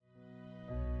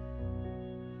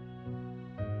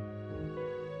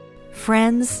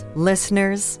Friends,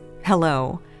 listeners,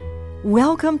 hello.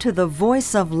 Welcome to the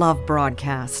Voice of Love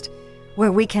broadcast,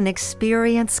 where we can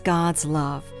experience God's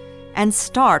love and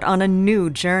start on a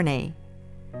new journey.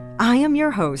 I am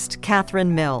your host,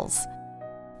 Catherine Mills.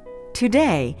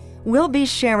 Today, we'll be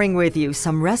sharing with you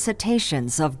some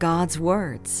recitations of God's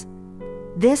words.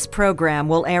 This program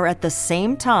will air at the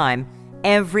same time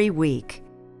every week.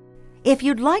 If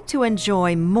you'd like to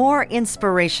enjoy more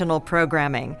inspirational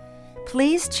programming,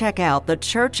 please check out the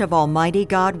Church of Almighty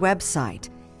God website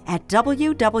at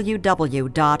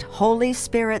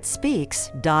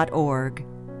www.holyspiritspeaks.org.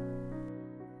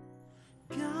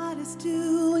 God is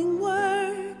doing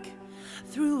work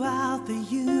throughout the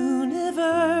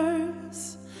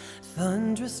universe.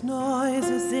 Thunderous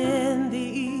noises in the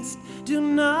east do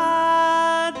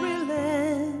not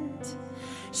relent,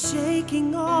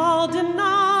 shaking all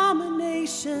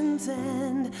denominations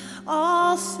and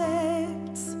all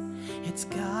sects. It's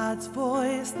God's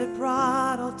voice that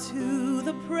brought all to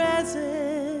the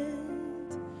present.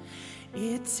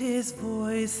 It's His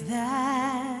voice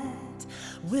that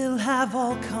will have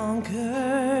all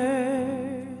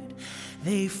conquered.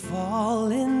 They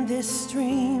fall in this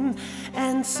stream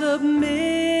and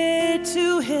submit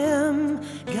to Him.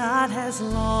 God has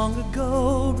long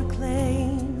ago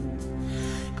reclaimed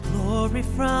glory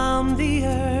from the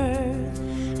earth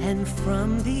and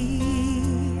from the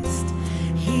east.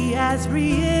 He has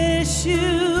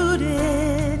reissued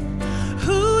it.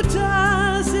 Who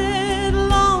doesn't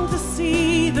long to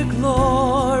see the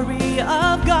glory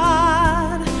of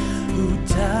God? Who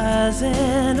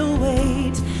doesn't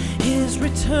await His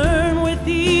return with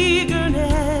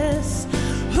eagerness?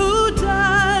 Who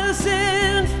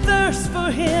doesn't thirst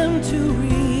for Him to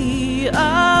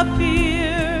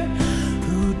reappear?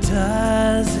 Who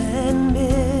doesn't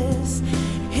miss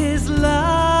His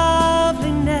loveliness?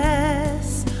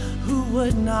 Who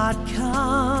would not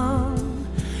come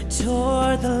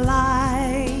toward the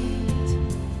light?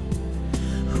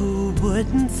 Who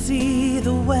wouldn't see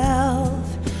the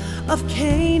wealth of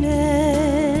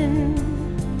Canaan?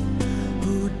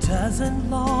 Who doesn't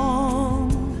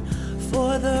long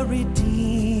for the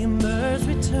Redeemer's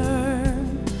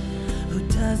return? Who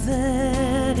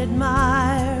doesn't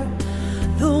admire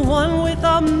the one with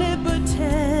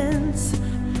omnipotence?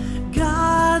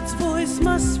 God's voice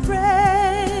must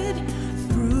spread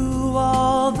through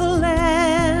all the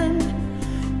land.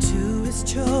 To His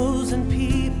chosen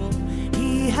people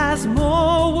He has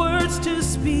more words to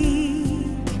speak,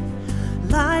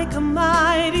 like a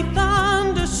mighty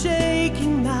thunder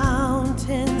shaking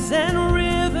mountains and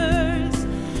rivers.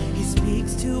 He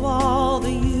speaks to all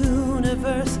the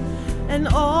universe and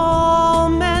all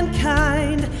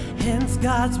mankind. Hence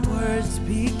God's words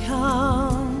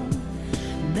become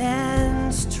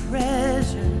man's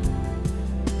treasure.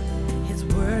 His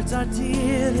words are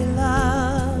dearly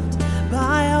loved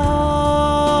by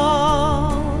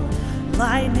all.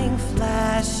 Lightning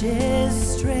flashes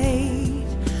straight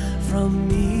from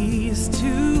east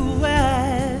to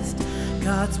west.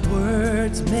 God's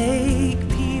words make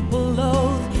people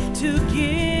loath to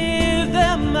give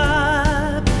them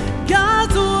up.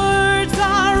 God's words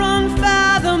are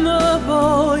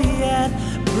unfathomable, yet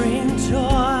bring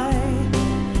joy.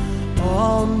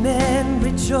 All men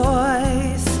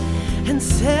rejoice and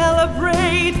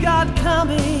celebrate God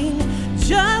coming,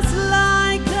 just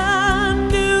like a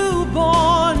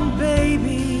newborn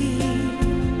baby.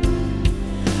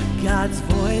 God's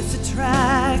voice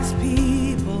attracts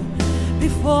people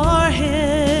before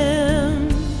Him.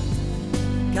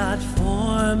 God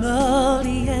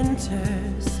formally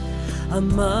enters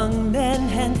among men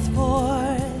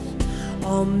henceforth.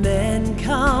 All men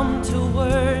come to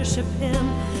worship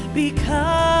Him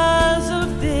because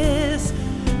of this,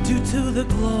 due to the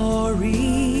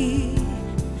glory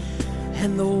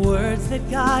and the words that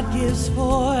God gives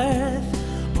forth.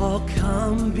 All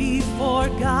come before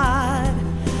God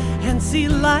and see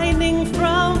lightning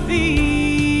from the east.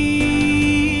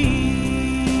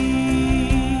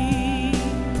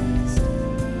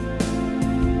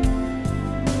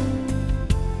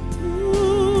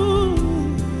 Ooh.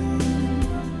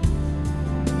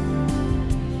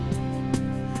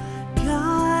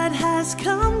 God has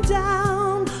come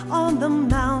down on the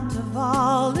Mount of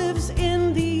Olives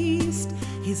in the east.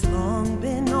 He's long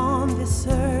been on this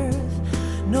earth,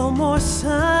 no more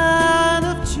son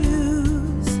of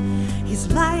Jews. He's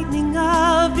lightning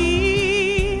of the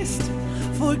east,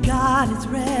 for God is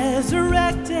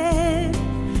resurrected.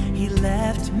 He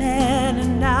left man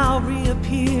and now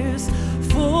reappears,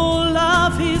 full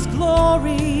of His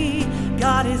glory.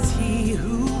 God is He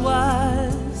who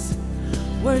was,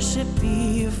 worship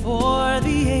before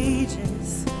the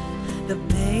ages, the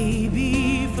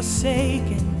baby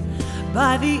forsaken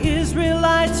by the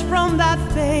Israelites from that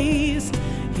phase.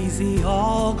 He's the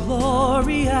all-glorious,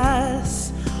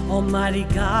 almighty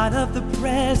God of the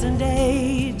present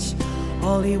age.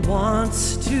 All he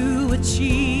wants to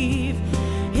achieve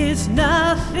is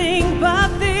nothing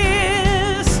but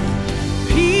this.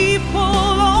 People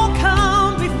all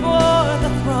come before the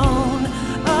throne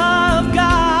of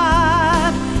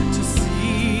God to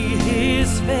see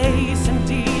his face and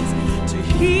deeds, to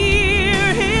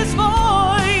hear his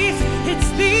voice. It's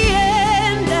the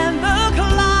end and the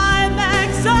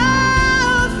climax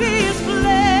of his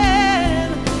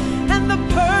plan and the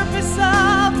purpose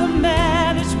of the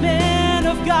management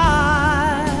of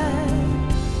God.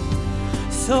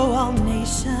 So all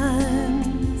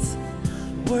nations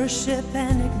worship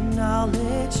and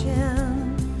acknowledge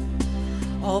him.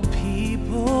 All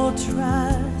people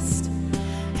trust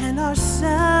and are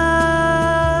subject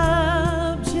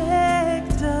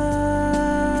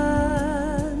unto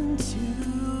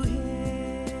him.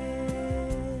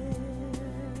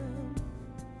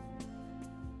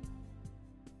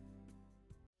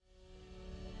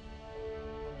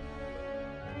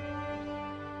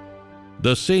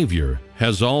 The Savior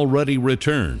has already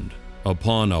returned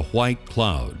upon a white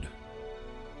cloud.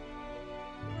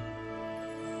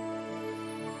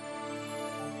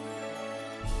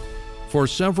 For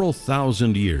several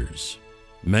thousand years,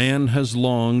 man has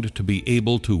longed to be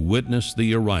able to witness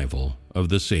the arrival of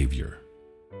the Savior.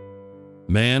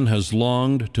 Man has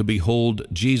longed to behold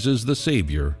Jesus the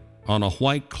Savior on a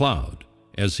white cloud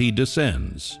as he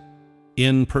descends,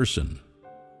 in person,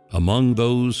 among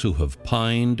those who have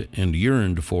pined and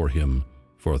yearned for him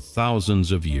for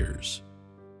thousands of years.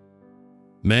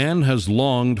 Man has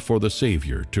longed for the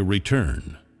Savior to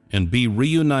return and be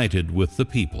reunited with the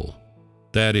people.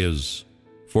 That is,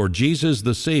 for Jesus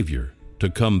the Savior to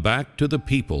come back to the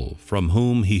people from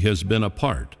whom he has been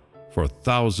apart for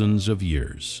thousands of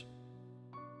years.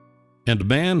 And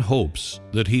man hopes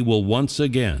that he will once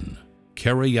again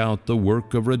carry out the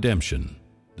work of redemption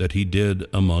that he did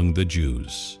among the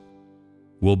Jews,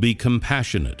 will be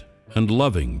compassionate and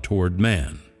loving toward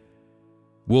man,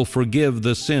 will forgive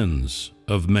the sins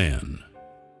of man,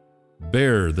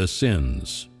 bear the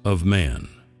sins of man,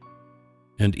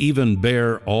 and even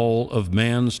bear all of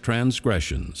man's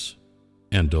transgressions,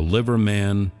 and deliver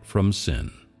man from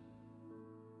sin.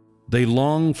 They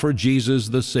long for Jesus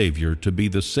the Savior to be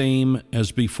the same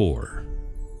as before,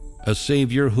 a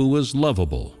Savior who is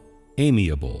lovable,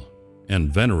 amiable,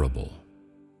 and venerable,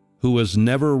 who is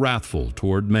never wrathful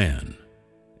toward man,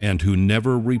 and who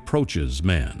never reproaches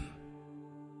man.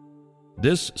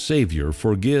 This Savior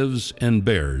forgives and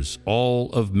bears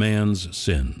all of man's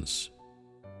sins,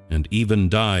 and even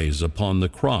dies upon the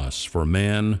cross for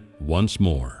man once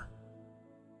more.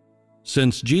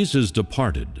 Since Jesus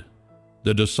departed,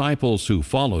 the disciples who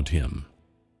followed him,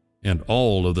 and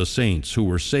all of the saints who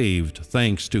were saved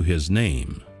thanks to his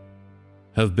name,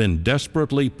 have been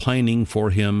desperately pining for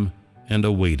him and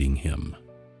awaiting him.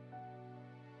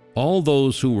 All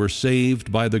those who were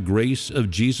saved by the grace of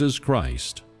Jesus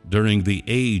Christ during the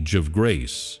age of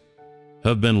grace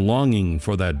have been longing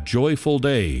for that joyful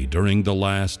day during the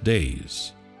last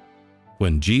days,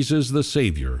 when Jesus the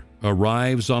Savior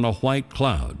arrives on a white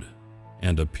cloud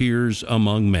and appears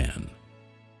among men.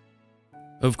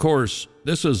 Of course,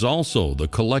 this is also the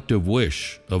collective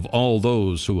wish of all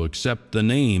those who accept the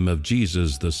name of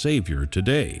Jesus the Savior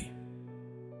today.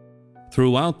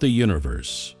 Throughout the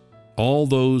universe, all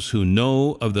those who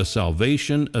know of the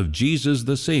salvation of Jesus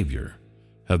the Savior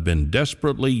have been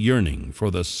desperately yearning for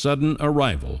the sudden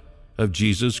arrival of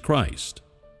Jesus Christ,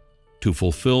 to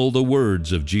fulfill the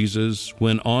words of Jesus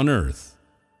when on earth,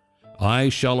 "I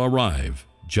shall arrive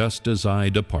just as I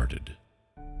departed."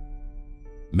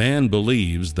 Man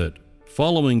believes that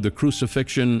following the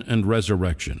crucifixion and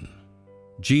resurrection,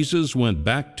 Jesus went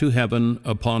back to heaven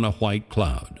upon a white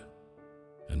cloud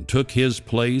and took his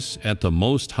place at the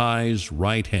Most High's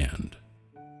right hand.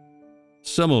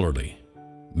 Similarly,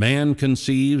 man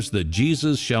conceives that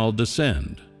Jesus shall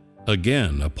descend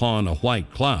again upon a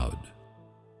white cloud.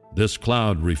 This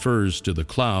cloud refers to the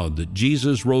cloud that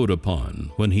Jesus rode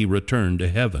upon when he returned to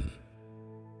heaven,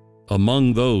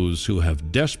 among those who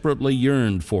have desperately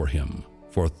yearned for him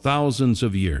for thousands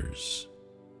of years,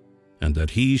 and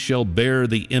that he shall bear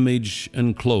the image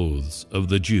and clothes of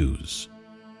the Jews.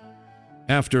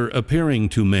 After appearing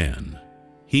to man,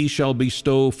 he shall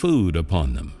bestow food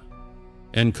upon them,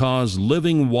 and cause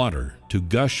living water to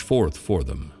gush forth for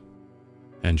them,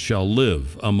 and shall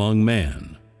live among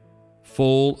man,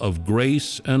 full of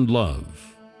grace and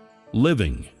love,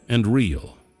 living and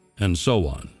real, and so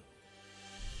on.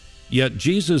 Yet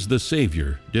Jesus the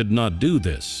Savior did not do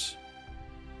this.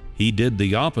 He did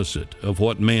the opposite of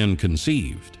what man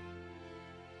conceived.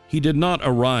 He did not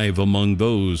arrive among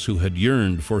those who had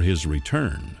yearned for his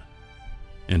return,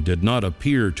 and did not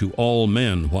appear to all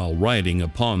men while riding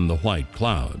upon the white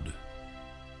cloud.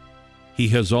 He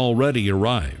has already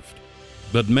arrived,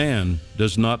 but man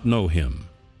does not know him,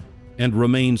 and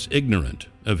remains ignorant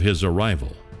of his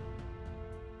arrival.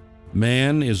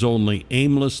 Man is only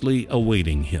aimlessly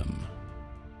awaiting him,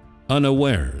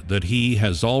 unaware that he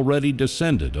has already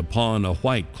descended upon a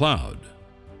white cloud,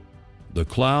 the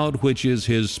cloud which is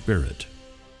his spirit,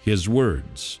 his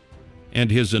words, and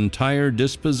his entire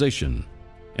disposition,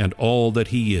 and all that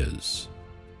he is,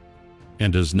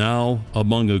 and is now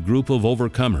among a group of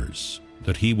overcomers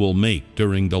that he will make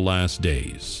during the last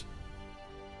days.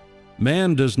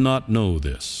 Man does not know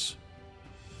this.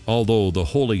 Although the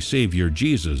Holy Savior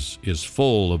Jesus is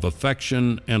full of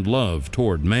affection and love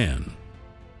toward man,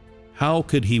 how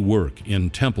could he work in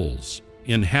temples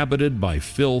inhabited by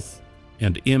filth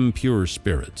and impure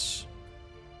spirits?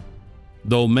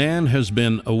 Though man has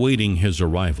been awaiting his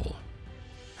arrival,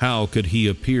 how could he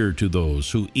appear to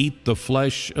those who eat the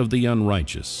flesh of the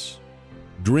unrighteous,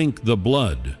 drink the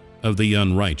blood of the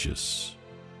unrighteous,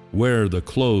 wear the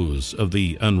clothes of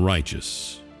the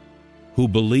unrighteous, who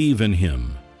believe in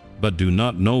him but do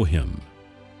not know him,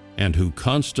 and who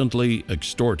constantly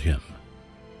extort him?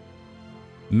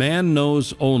 Man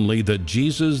knows only that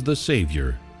Jesus the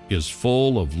Savior is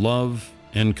full of love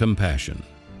and compassion,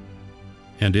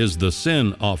 and is the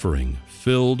sin offering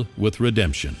filled with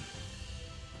redemption.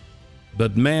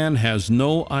 But man has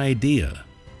no idea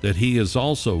that he is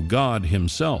also God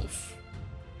himself,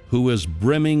 who is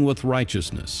brimming with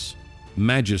righteousness,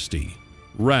 majesty,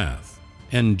 wrath,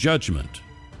 and judgment,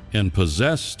 and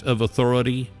possessed of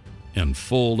authority and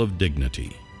full of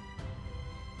dignity.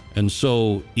 And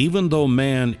so, even though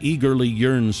man eagerly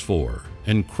yearns for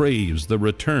and craves the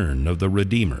return of the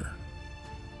Redeemer,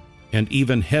 and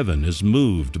even heaven is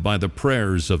moved by the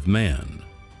prayers of man,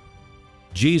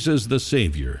 Jesus the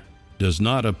Savior does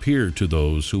not appear to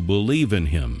those who believe in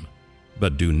him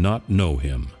but do not know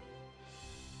him.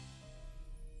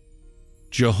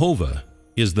 Jehovah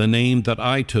is the name that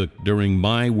I took during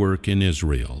my work in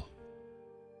Israel,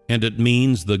 and it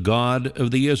means the God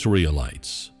of the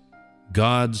Israelites,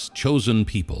 God's chosen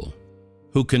people,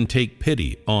 who can take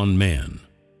pity on man,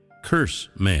 curse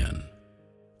man,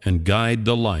 and guide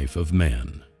the life of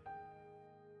man.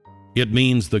 It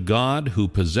means the God who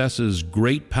possesses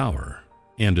great power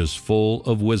and is full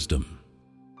of wisdom.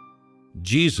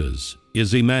 Jesus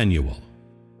is Emmanuel,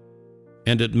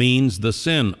 and it means the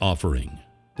sin offering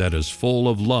that is full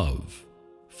of love,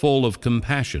 full of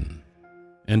compassion,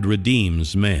 and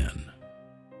redeems man.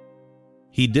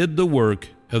 He did the work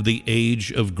of the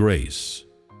age of grace,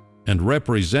 and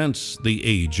represents the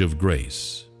age of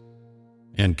grace,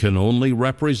 and can only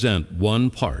represent one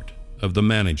part of the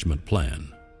management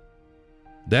plan.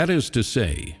 That is to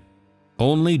say,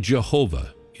 only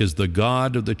Jehovah is the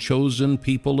God of the chosen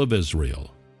people of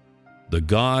Israel, the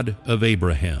God of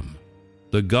Abraham,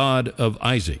 the God of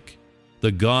Isaac,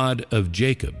 the God of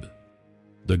Jacob,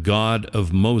 the God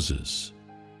of Moses,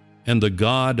 and the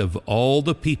God of all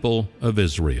the people of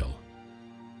Israel.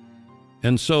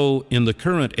 And so, in the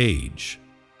current age,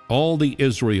 all the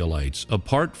Israelites,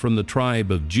 apart from the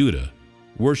tribe of Judah,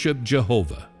 worship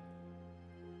Jehovah.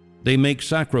 They make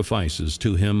sacrifices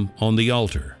to him on the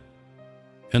altar,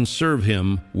 and serve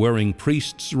him wearing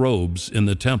priests' robes in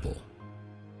the temple.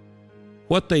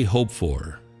 What they hope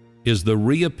for is the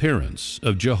reappearance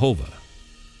of Jehovah.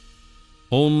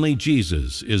 Only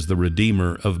Jesus is the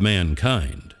Redeemer of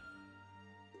mankind.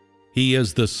 He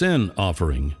is the sin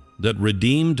offering that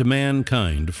redeemed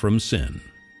mankind from sin.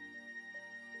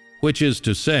 Which is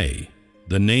to say,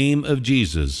 the name of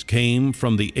Jesus came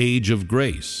from the age of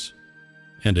grace,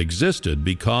 and existed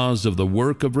because of the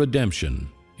work of redemption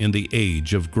in the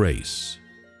age of grace.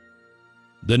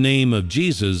 The name of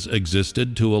Jesus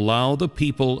existed to allow the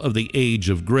people of the age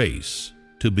of grace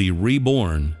to be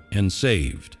reborn and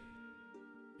saved,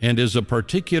 and is a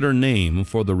particular name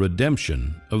for the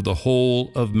redemption of the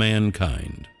whole of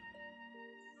mankind.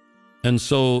 And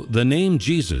so the name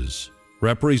Jesus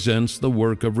represents the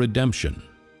work of redemption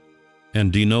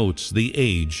and denotes the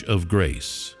age of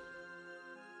grace.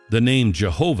 The name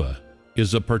Jehovah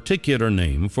is a particular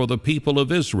name for the people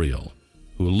of Israel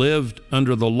who lived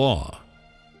under the law.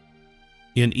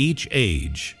 In each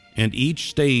age and each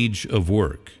stage of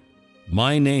work,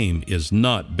 my name is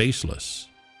not baseless,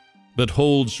 but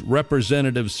holds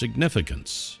representative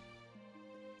significance.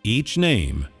 Each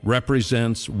name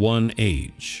represents one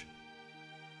age.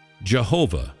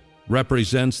 Jehovah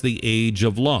represents the age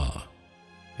of law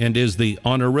and is the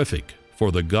honorific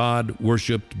for the God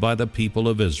worshipped by the people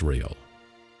of Israel.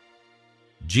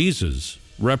 Jesus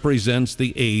represents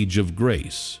the age of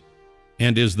grace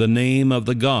and is the name of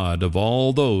the God of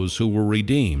all those who were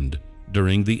redeemed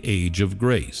during the age of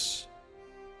grace.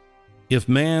 If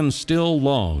man still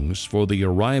longs for the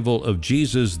arrival of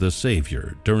Jesus the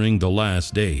Savior during the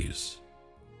last days,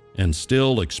 and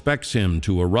still expects him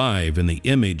to arrive in the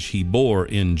image he bore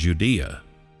in Judea,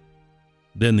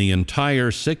 then the entire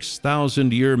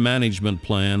 6,000-year management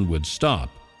plan would stop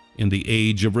in the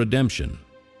age of redemption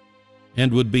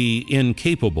and would be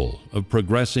incapable of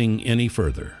progressing any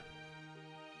further.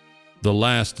 The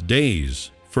last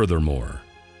days, furthermore,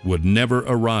 would never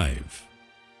arrive,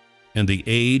 and the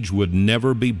age would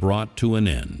never be brought to an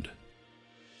end.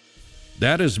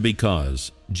 That is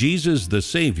because Jesus the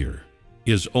Savior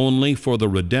is only for the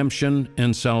redemption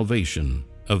and salvation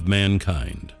of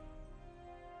mankind.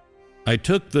 I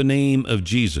took the name of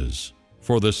Jesus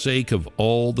for the sake of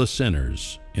all the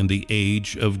sinners in the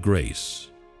age of grace.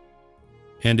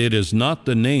 And it is not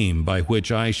the name by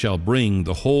which I shall bring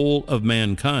the whole of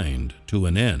mankind to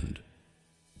an end.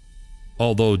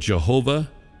 Although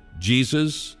Jehovah,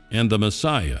 Jesus, and the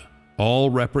Messiah all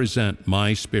represent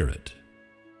my spirit,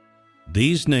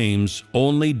 these names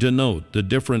only denote the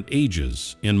different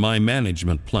ages in my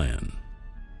management plan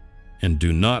and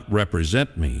do not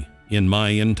represent me in my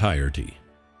entirety.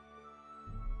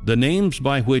 The names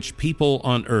by which people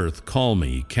on earth call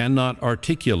me cannot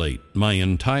articulate my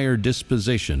entire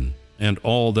disposition and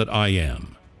all that I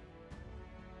am.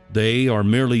 They are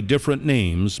merely different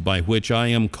names by which I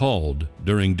am called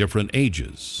during different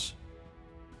ages.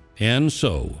 And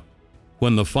so,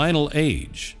 when the final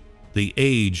age, the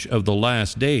age of the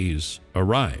last days,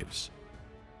 arrives,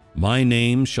 my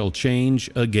name shall change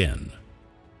again.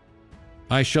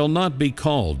 I shall not be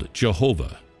called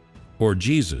Jehovah or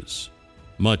Jesus,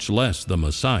 much less the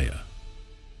Messiah,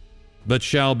 but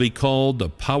shall be called the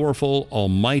powerful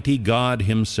Almighty God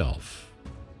Himself.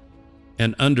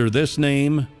 And under this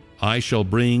name I shall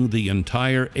bring the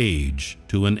entire age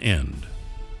to an end.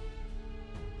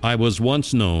 I was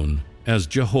once known as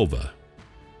Jehovah.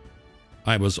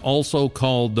 I was also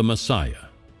called the Messiah,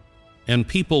 and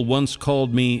people once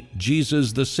called me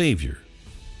Jesus the Savior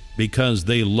because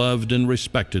they loved and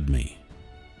respected me.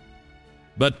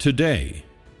 But today,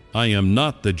 I am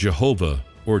not the Jehovah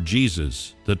or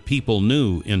Jesus that people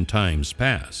knew in times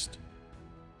past.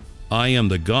 I am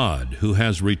the God who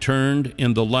has returned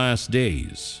in the last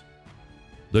days,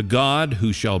 the God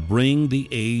who shall bring the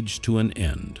age to an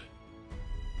end.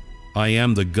 I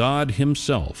am the God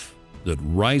Himself that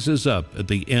rises up at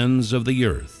the ends of the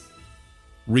earth,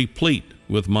 replete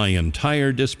with my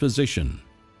entire disposition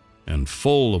and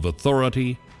full of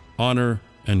authority, honor,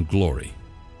 and glory.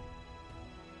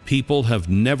 People have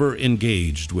never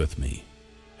engaged with me,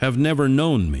 have never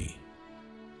known me,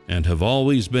 and have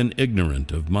always been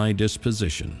ignorant of my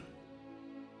disposition.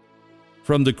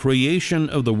 From the creation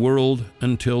of the world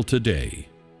until today,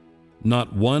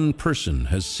 not one person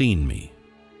has seen me.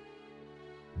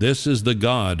 This is the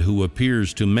God who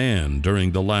appears to man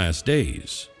during the last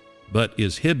days, but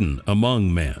is hidden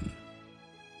among men.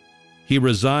 He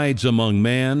resides among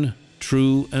man,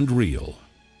 true and real,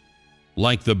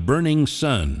 like the burning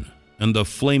sun and the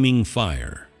flaming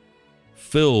fire,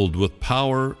 filled with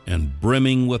power and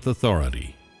brimming with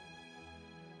authority.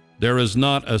 There is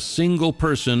not a single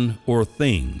person or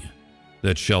thing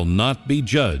that shall not be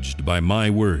judged by my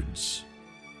words,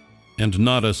 and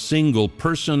not a single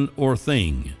person or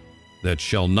thing that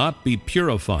shall not be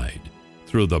purified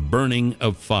through the burning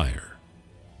of fire.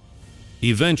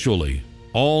 Eventually,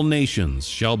 all nations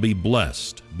shall be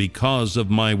blessed because of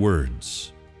my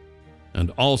words,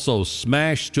 and also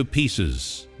smashed to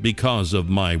pieces because of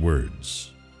my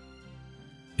words.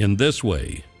 In this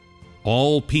way,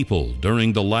 all people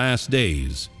during the last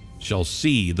days shall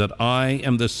see that I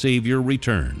am the Savior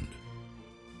returned.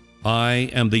 I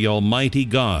am the Almighty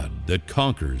God that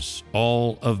conquers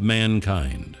all of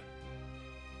mankind.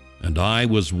 And I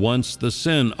was once the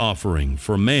sin offering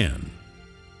for man,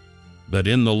 but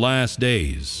in the last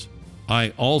days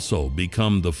I also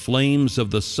become the flames of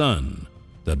the sun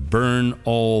that burn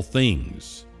all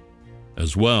things,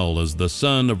 as well as the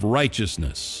Sun of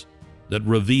Righteousness that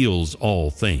reveals all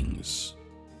things.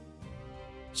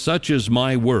 Such is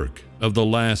my work of the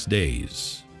last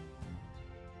days.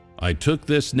 I took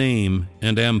this name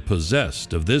and am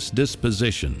possessed of this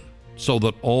disposition, so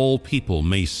that all people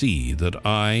may see that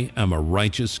I am a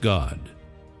righteous God,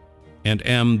 and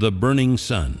am the burning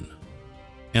sun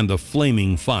and the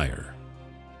flaming fire.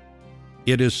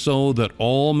 It is so that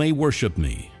all may worship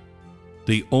me,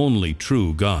 the only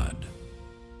true God,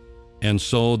 and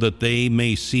so that they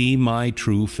may see my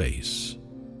true face.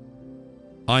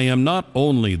 I am not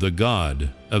only the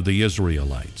God of the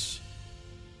Israelites,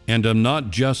 and am not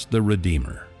just the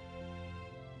Redeemer.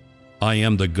 I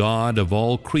am the God of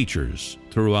all creatures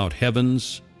throughout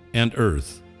heavens and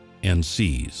earth and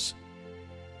seas.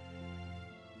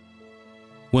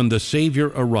 When the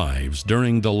Savior arrives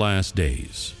during the last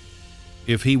days,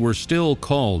 if he were still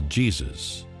called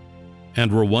Jesus,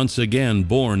 and were once again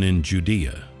born in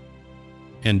Judea,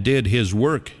 and did his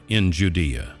work in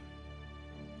Judea,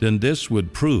 then this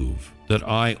would prove that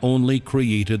I only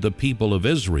created the people of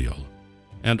Israel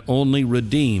and only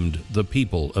redeemed the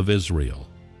people of Israel,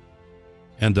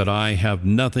 and that I have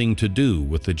nothing to do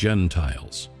with the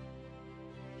Gentiles.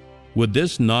 Would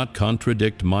this not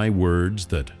contradict my words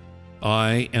that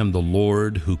I am the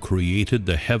Lord who created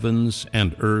the heavens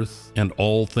and earth and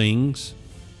all things?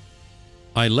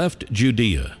 I left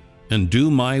Judea and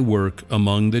do my work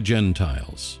among the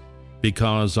Gentiles,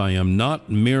 because I am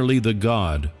not merely the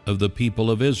God of the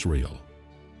people of Israel,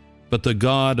 but the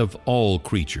God of all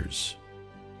creatures.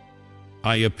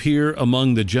 I appear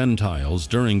among the Gentiles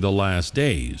during the last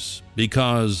days,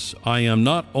 because I am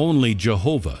not only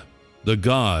Jehovah, the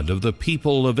God of the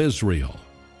people of Israel,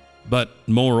 but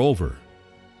moreover,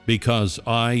 because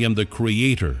I am the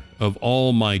Creator of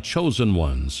all my chosen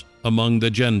ones among the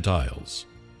Gentiles.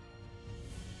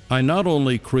 I not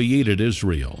only created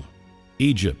Israel,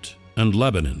 Egypt, and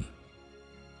Lebanon,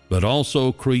 but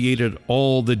also created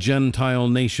all the Gentile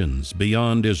nations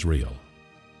beyond Israel.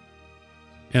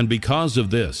 And because of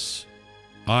this,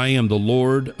 I am the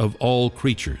Lord of all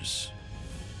creatures.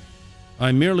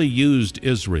 I merely used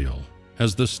Israel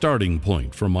as the starting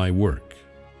point for my work,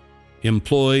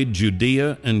 employed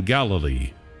Judea and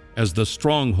Galilee as the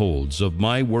strongholds of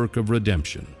my work of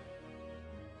redemption,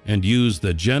 and used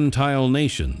the Gentile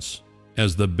nations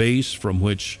as the base from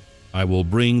which I will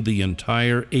bring the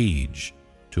entire age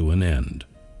to an end.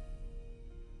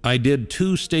 I did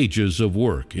 2 stages of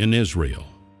work in Israel,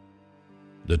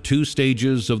 the 2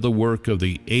 stages of the work of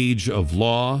the age of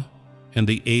law and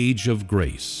the age of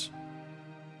grace.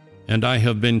 And I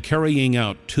have been carrying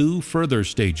out 2 further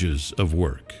stages of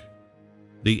work,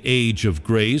 the age of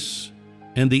grace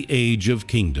and the age of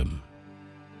kingdom,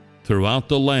 throughout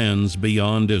the lands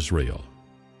beyond Israel.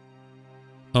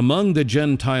 Among the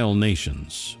Gentile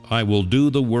nations, I will do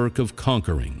the work of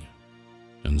conquering,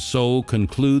 and so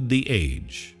conclude the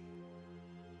age.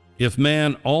 If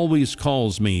man always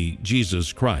calls me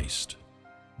Jesus Christ,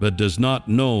 but does not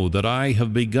know that I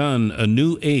have begun a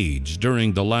new age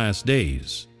during the last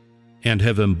days, and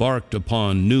have embarked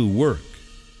upon new work,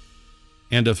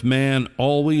 and if man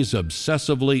always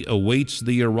obsessively awaits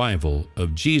the arrival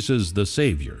of Jesus the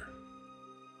Savior,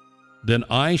 then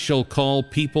I shall call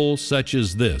people such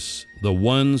as this the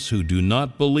ones who do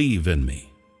not believe in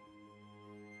me.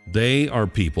 They are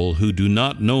people who do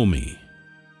not know me,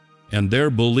 and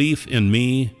their belief in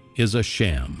me is a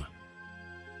sham.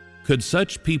 Could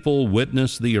such people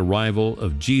witness the arrival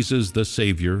of Jesus the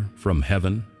Savior from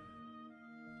heaven?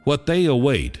 What they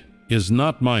await is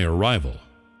not my arrival,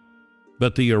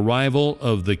 but the arrival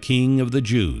of the King of the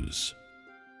Jews.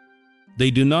 They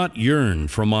do not yearn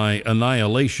for my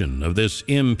annihilation of this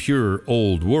impure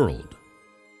old world,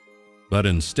 but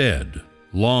instead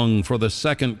long for the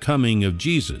second coming of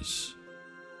Jesus,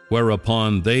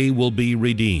 whereupon they will be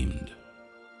redeemed.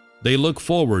 They look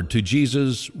forward to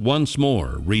Jesus once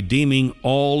more redeeming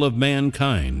all of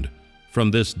mankind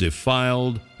from this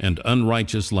defiled and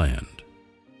unrighteous land.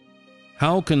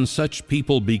 How can such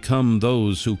people become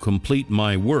those who complete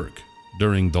my work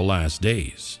during the last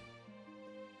days?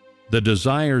 The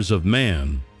desires of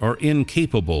man are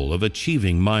incapable of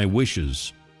achieving my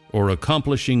wishes or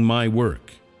accomplishing my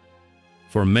work,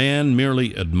 for man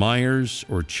merely admires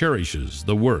or cherishes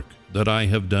the work that I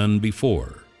have done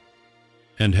before,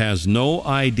 and has no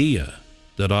idea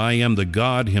that I am the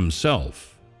God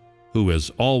Himself, who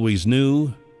is always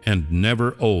new and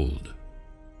never old.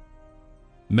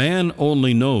 Man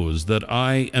only knows that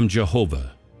I am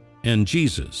Jehovah and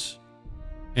Jesus,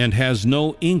 and has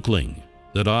no inkling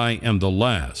that I am the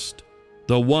last,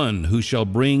 the one who shall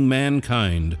bring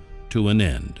mankind to an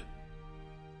end.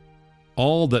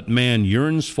 All that man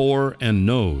yearns for and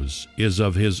knows is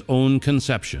of his own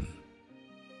conception,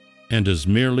 and is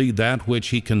merely that which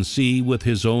he can see with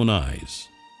his own eyes.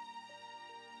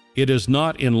 It is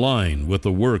not in line with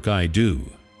the work I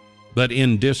do, but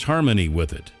in disharmony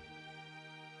with it.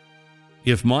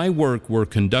 If my work were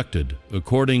conducted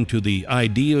according to the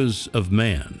ideas of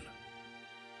man,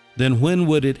 then when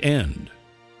would it end?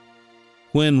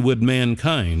 When would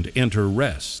mankind enter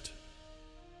rest?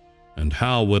 And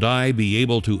how would I be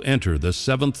able to enter the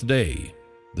seventh day,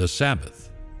 the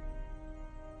Sabbath?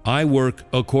 I work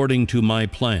according to my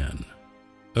plan,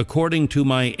 according to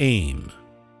my aim,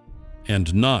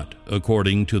 and not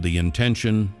according to the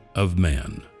intention of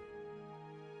man.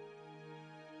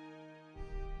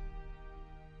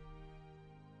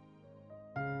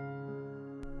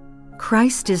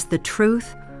 Christ is the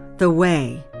truth, the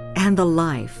way, and the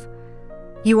life.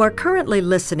 You are currently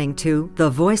listening to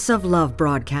the Voice of Love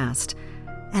broadcast,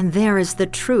 and there is the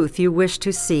truth you wish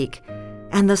to seek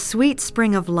and the sweet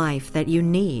spring of life that you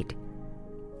need.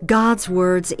 God's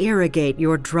words irrigate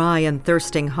your dry and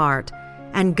thirsting heart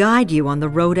and guide you on the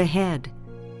road ahead.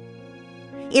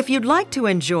 If you'd like to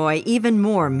enjoy even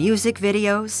more music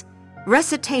videos,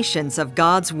 recitations of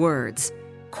God's words,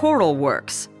 choral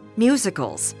works,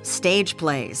 musicals, stage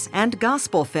plays, and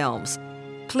gospel films,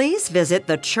 please visit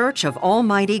the Church of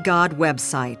Almighty God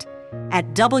website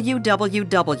at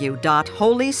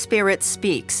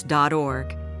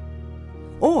www.holyspearitspeaks.org.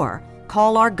 Or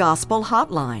call our gospel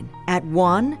hotline at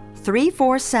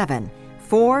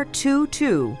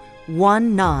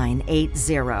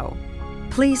 1-347-422-1980.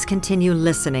 Please continue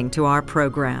listening to our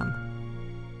program.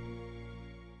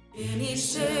 In each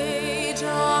stage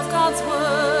of God's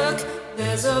work,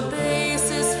 there's a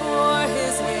basis for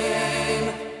His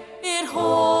name. It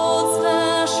holds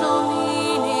special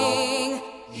meaning.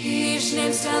 Each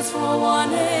name stands for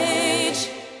one age.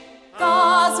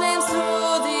 God's names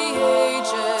through the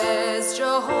ages: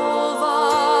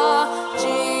 Jehovah,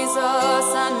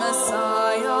 Jesus, and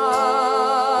Messiah.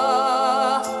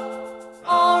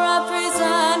 All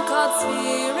represent God's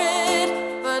Spirit,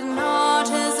 but not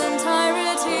His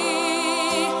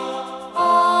entirety.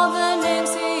 All the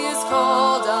names He is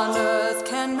called on earth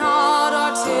cannot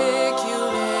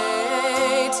articulate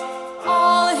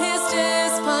all His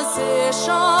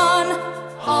disposition,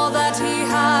 all that He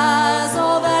has,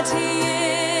 all that He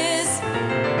is.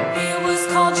 He was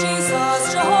called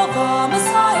Jesus, Jehovah,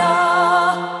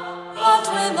 Messiah. But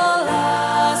when the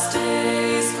last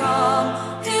days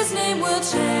come, His name will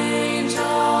change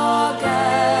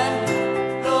again.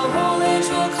 The whole age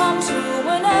will come to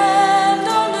an end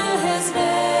under His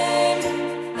name,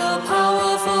 the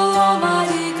powerful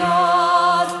Almighty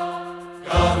God.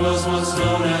 God was once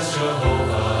known as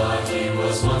Jehovah, He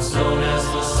was once known as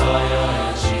Messiah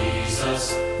and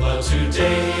Jesus, but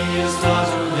today He is not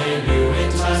who they knew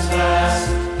in times past.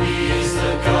 He is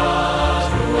the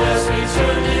God who has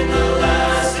returned in the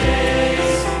last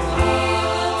days. He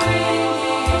will bring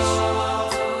each one.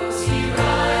 He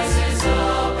rises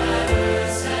up at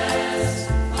earth's ends,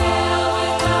 filled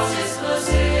with God's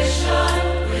disposition,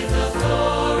 with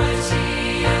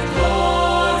authority and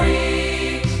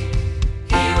glory.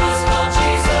 He was called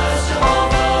Jesus,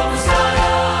 Jehovah,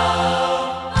 Messiah.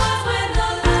 But when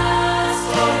the last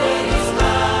days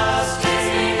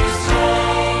is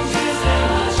changed, His name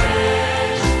will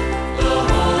change. The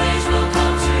whole age will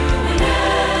come to an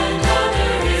end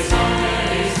under His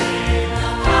name,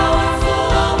 the powerful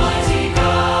Almighty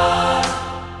God.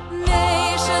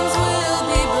 Nations will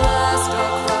be blessed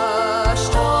or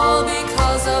crushed, all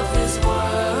because of His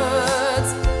words.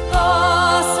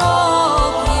 Thus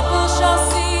all people shall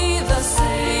see the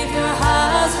Savior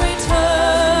has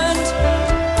returned.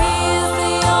 He is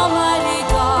the Almighty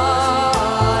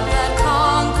God that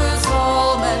conquers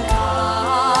all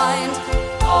mankind.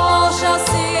 All shall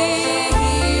see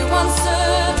He once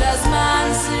served as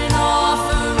man's sin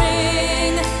offering.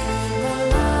 In the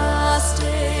last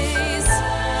days,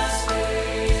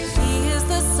 He is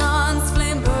the sun's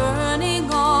flame burning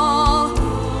all.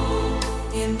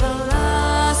 In the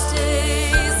last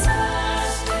days,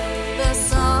 the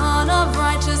Son of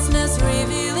righteousness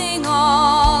revealing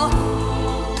all.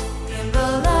 In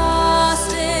the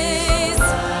last days,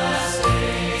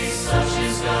 Such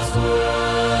is God's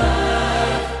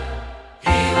word.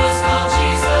 He was called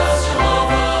Jesus,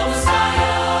 Jehovah,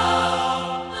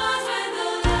 Messiah. but when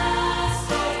the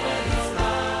last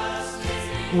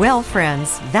Well,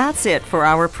 friends, that's it for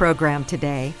our program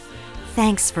today.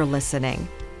 Thanks for listening.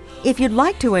 If you'd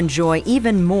like to enjoy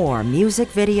even more music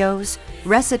videos,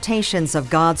 recitations of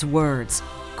God's words,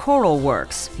 choral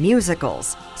works,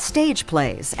 musicals, stage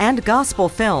plays, and gospel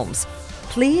films,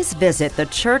 please visit the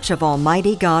Church of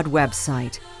Almighty God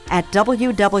website at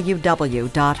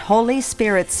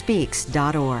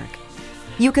www.holyspearitspeaks.org.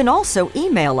 You can also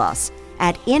email us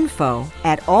at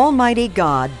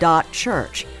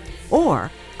info@almightygod.church or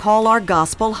call our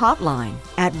gospel hotline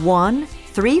at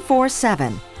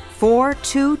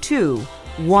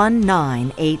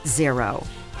 1-347-422-1980.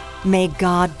 May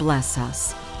God bless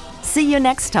us. See you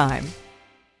next time.